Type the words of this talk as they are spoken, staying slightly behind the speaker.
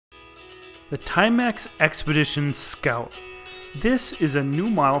the Timex Expedition Scout. This is a new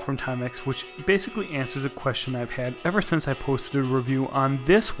model from Timex which basically answers a question I've had ever since I posted a review on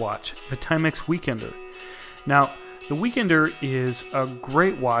this watch, the Timex Weekender. Now, the Weekender is a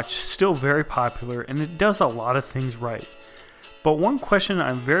great watch, still very popular, and it does a lot of things right. But one question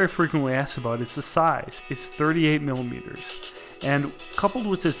I'm very frequently asked about is the size. It's 38 millimeters. And coupled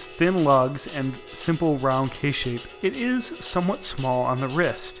with its thin lugs and simple round case shape, it is somewhat small on the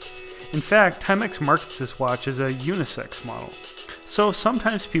wrist. In fact, Timex markets this watch as a unisex model. So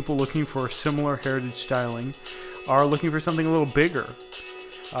sometimes people looking for similar heritage styling are looking for something a little bigger.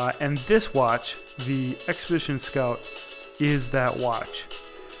 And this watch, the Expedition Scout, is that watch.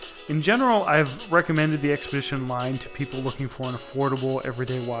 In general, I've recommended the Expedition line to people looking for an affordable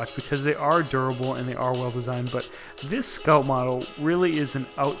everyday watch because they are durable and they are well designed, but this Scout model really is an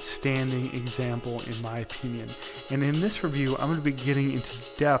outstanding example in my opinion. And in this review, I'm going to be getting into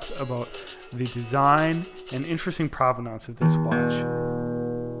depth about the design and interesting provenance of this watch.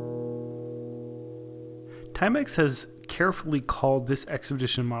 Timex has carefully called this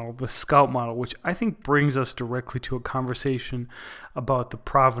Expedition model the Scout model, which I think brings us directly to a conversation about the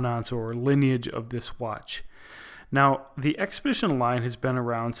provenance or lineage of this watch. Now, the Expedition line has been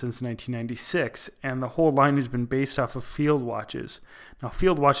around since 1996, and the whole line has been based off of field watches. Now,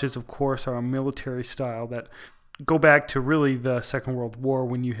 field watches, of course, are a military style that go back to really the Second World War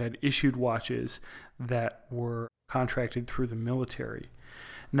when you had issued watches that were contracted through the military.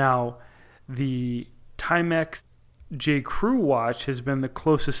 Now, the Timex J. Crew watch has been the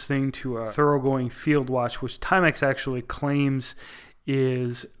closest thing to a thoroughgoing field watch, which Timex actually claims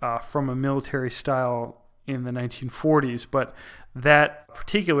is from a military style in the 1940s, but that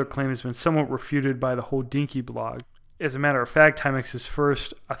particular claim has been somewhat refuted by the whole Dinky blog. As a matter of fact, Timex's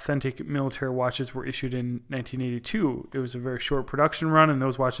first authentic military watches were issued in 1982. It was a very short production run, and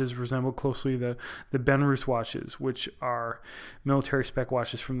those watches resemble closely the Benrus watches, which are military spec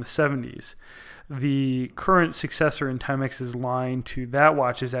watches from the 70s. The current successor in Timex's line to that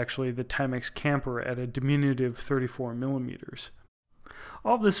watch is actually the Timex Camper at a diminutive 34 millimeters.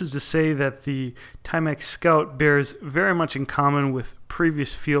 All of this is to say that the Timex Scout bears very much in common with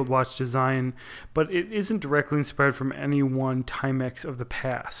previous field watch design, but it isn't directly inspired from any one Timex of the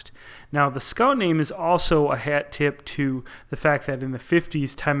past. Now, the Scout name is also a hat tip to the fact that in the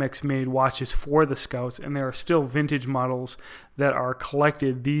 50s, Timex made watches for the Scouts, and there are still vintage models that are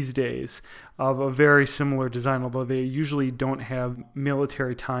collected these days of a very similar design, although they usually don't have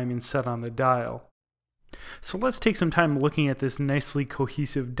military timing set on the dial. So let's take some time looking at this nicely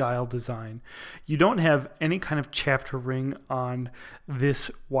cohesive dial design. You don't have any kind of chapter ring on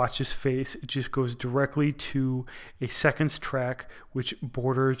this watch's face. It just goes directly to a seconds track which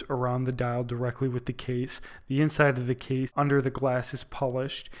borders around the dial directly with the case. The inside of the case under the glass is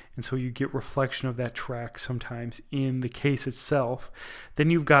polished, and so you get reflection of that track sometimes in the case itself. Then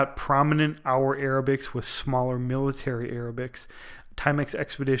you've got prominent hour Arabics with smaller military Arabics. Timex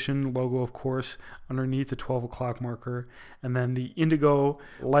Expedition logo, of course, underneath the 12 o'clock marker, and then the Indiglo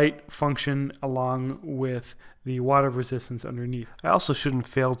light function along with the water resistance underneath. I also shouldn't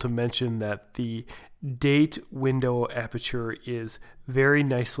fail to mention that the date window aperture is very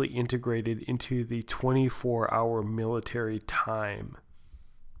nicely integrated into the 24-hour military time.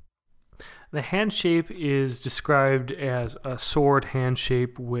 The hand shape is described as a sword hand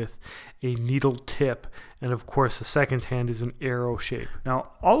shape with a needle tip, and of course the second hand is an arrow shape. Now,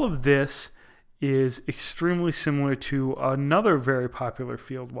 all of this is extremely similar to another very popular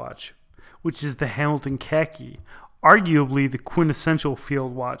field watch, which is the Hamilton Khaki, arguably the quintessential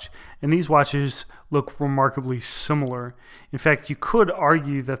field watch, and these watches look remarkably similar. In fact, you could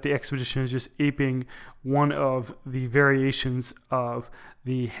argue that the Expedition is just aping one of the variations of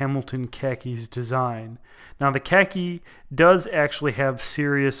the Hamilton Khaki's design. Now, the Khaki does actually have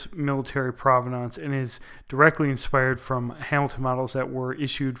serious military provenance and is directly inspired from Hamilton models that were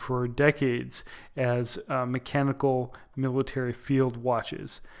issued for decades as mechanical military field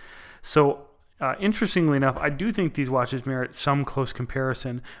watches. So, interestingly enough, I do think these watches merit some close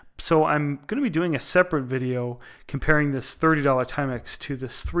comparison. So I'm going to be doing a separate video comparing this $30 Timex to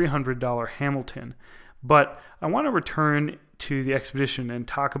this $300 Hamilton. But I want to return to the Expedition and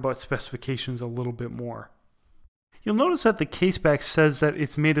talk about specifications a little bit more. You'll notice that the caseback says that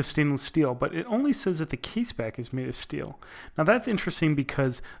it's made of stainless steel, but it only says that the caseback is made of steel. Now that's interesting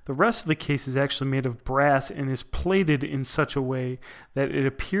because the rest of the case is actually made of brass and is plated in such a way that it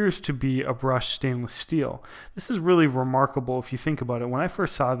appears to be a brushed stainless steel. This is really remarkable if you think about it. When I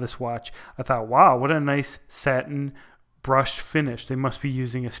first saw this watch, I thought, wow, what a nice satin brushed finish. They must be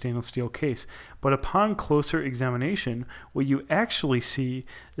using a stainless steel case. But upon closer examination, what you actually see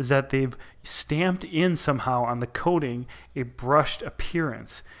is that they've stamped in somehow on the coating a brushed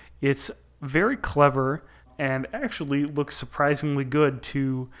appearance. It's very clever and actually looks surprisingly good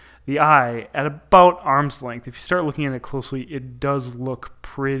to the eye at about arm's length. If you start looking at it closely, it does look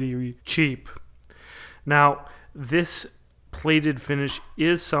pretty cheap. Now, this plated finish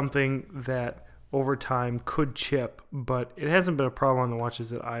is something that over time could chip, but it hasn't been a problem on the watches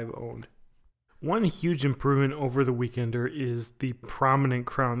that I've owned. One huge improvement over the Weekender is the prominent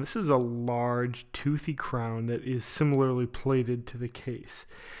crown. This is a large, toothy crown that is similarly plated to the case.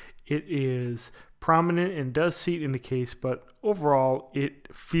 It is prominent and does seat in the case, but overall it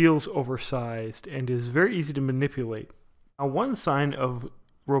feels oversized and is very easy to manipulate. Now, one sign of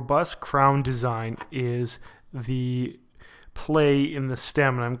robust crown design is the play in the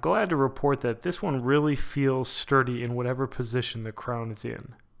stem, and I'm glad to report that this one really feels sturdy in whatever position the crown is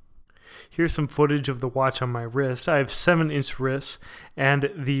in. Here's some footage of the watch on my wrist. I have 7-inch wrists, and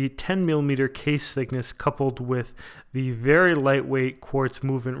the 10mm case thickness coupled with the very lightweight quartz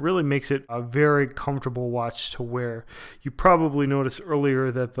movement really makes it a very comfortable watch to wear. You probably noticed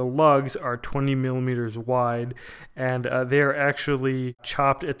earlier that the lugs are 20mm wide, and they are actually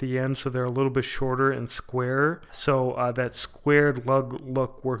chopped at the end, so they're a little bit shorter and square. So that squared lug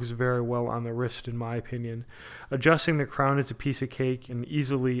look works very well on the wrist, in my opinion. Adjusting the crown is a piece of cake, and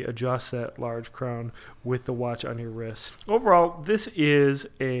easily adjust that large crown with the watch on your wrist. Overall, this is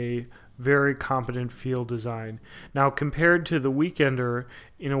a very competent feel design. Now, compared to the Weekender,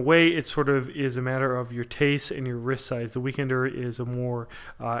 in a way it sort of is a matter of your taste and your wrist size. The Weekender is a more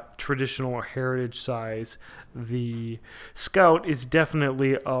traditional or heritage size. The Scout is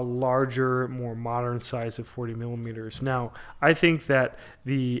definitely a larger, more modern size of 40mm. Now, I think that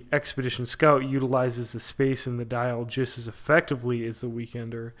the Expedition Scout utilizes the space in the dial just as effectively as the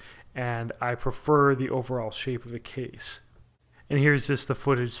Weekender, and I prefer the overall shape of the case. And here's just the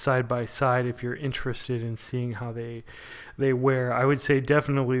footage side by side if you're interested in seeing how they wear. I would say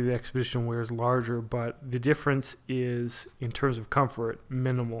definitely the Expedition wears larger, but the difference is, in terms of comfort,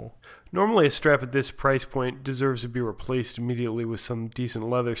 minimal. Normally a strap at this price point deserves to be replaced immediately with some decent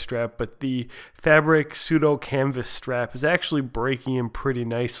leather strap, but the fabric pseudo canvas strap is actually breaking in pretty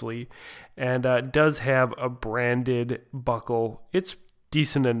nicely, and does have a branded buckle. It's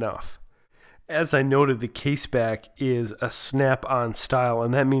decent enough. As I noted, the Caseback is a snap-on style,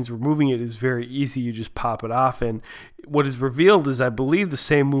 and that means removing it is very easy. You just pop it off, and what is revealed is, I believe, the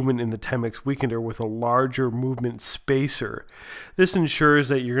same movement in the Timex Weekender with a larger movement spacer. This ensures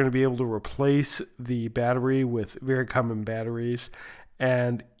that you're going to be able to replace the battery with very common batteries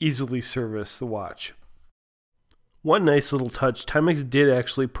and easily service the watch. One nice little touch, Timex did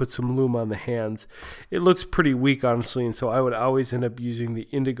actually put some lume on the hands. It looks pretty weak, honestly, and so I would always end up using the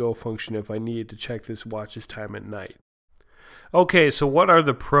Indiglo function if I needed to check this watch's time at night. Okay, so what are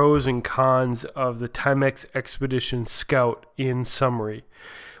the pros and cons of the Timex Expedition Scout in summary?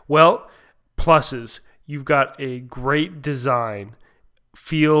 Well, pluses. You've got a great design,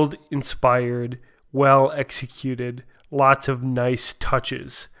 field inspired, well executed, lots of nice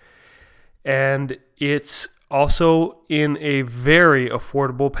touches. And it's also in a very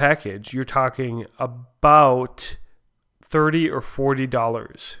affordable package. You're talking about $30 or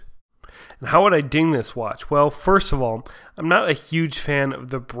 $40. And how would I ding this watch? Well, first of all, I'm not a huge fan of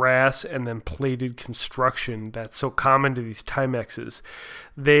the brass and then plated construction that's so common to these Timexes.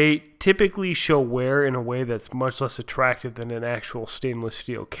 They typically show wear in a way that's much less attractive than an actual stainless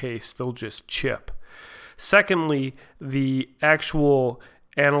steel case. They'll just chip. Secondly, the actual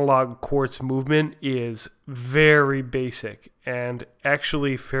analog quartz movement is very basic and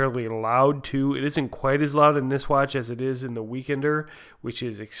actually fairly loud too. It isn't quite as loud in this watch as it is in the Weekender, which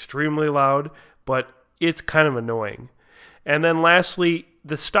is extremely loud, but it's kind of annoying. And then lastly,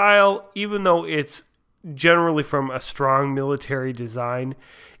 the style, even though it's generally from a strong military design,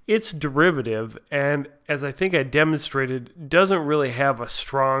 it's derivative, and as I think I demonstrated, doesn't really have a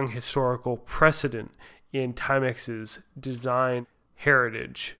strong historical precedent in Timex's design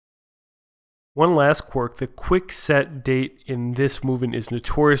heritage. One last quirk, the quick set date in this movement is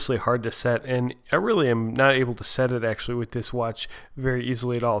notoriously hard to set, and I really am not able to set it actually with this watch very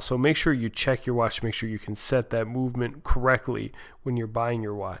easily at all. So make sure you check your watch to make sure you can set that movement correctly when you're buying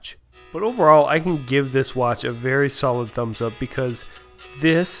your watch. But overall, I can give this watch a very solid thumbs up because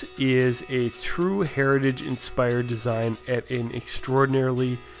this is a true heritage inspired design at an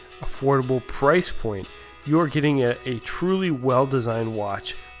extraordinarily affordable price point. You are getting a truly well-designed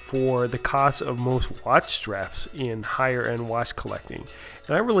watch for the cost of most watch straps in higher-end watch collecting.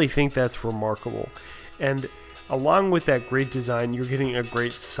 And I really think that's remarkable. And Along with that great design, you're getting a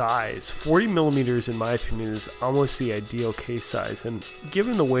great size. 40 millimeters, in my opinion, is almost the ideal case size. And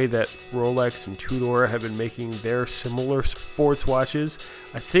given the way that Rolex and Tudor have been making their similar sports watches,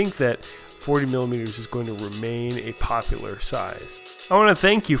 I think that 40 millimeters is going to remain a popular size. I want to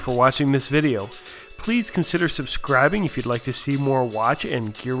thank you for watching this video. Please consider subscribing if you'd like to see more watch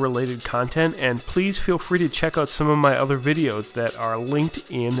and gear related content, and please feel free to check out some of my other videos that are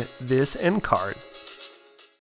linked in this end card.